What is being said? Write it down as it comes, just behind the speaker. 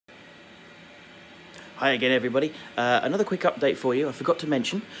Hi again, everybody. Another quick update for you. I forgot to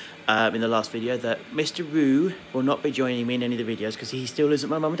mention in the last video that Mr. Roux will not be joining me in any of the videos because he still lives at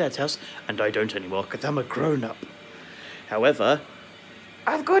my mum and dad's house, and I don't anymore because I'm a grown-up. However,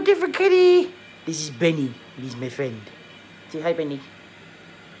 I've got a different kitty. This is Benny, and he's my friend. Say hi, Benny.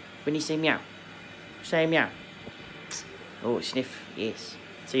 Benny, say meow. Say meow. Oh, sniff, yes.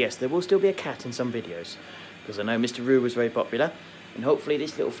 So yes, there will still be a cat in some videos because I know Mr. Roux was very popular, and hopefully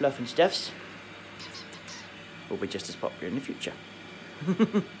this little fluff and stuffs will be just as popular in the future.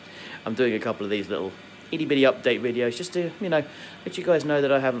 I'm doing a couple of these little itty-bitty update videos just to, you know, let you guys know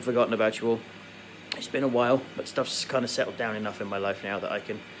that I haven't forgotten about you all. It's been a while, but stuff's kind of settled down enough in my life now that I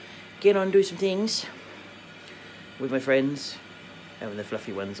can get on and do some things with my friends, having the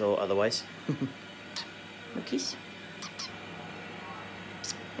fluffy ones or otherwise. No kiss.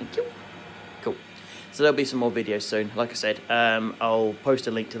 Thank you. Cool. So there'll be some more videos soon. Like I said, I'll post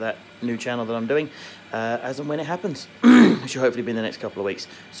a link to that new channel that I'm doing as and when it happens. Which will hopefully be in the next couple of weeks.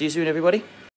 See you soon, everybody.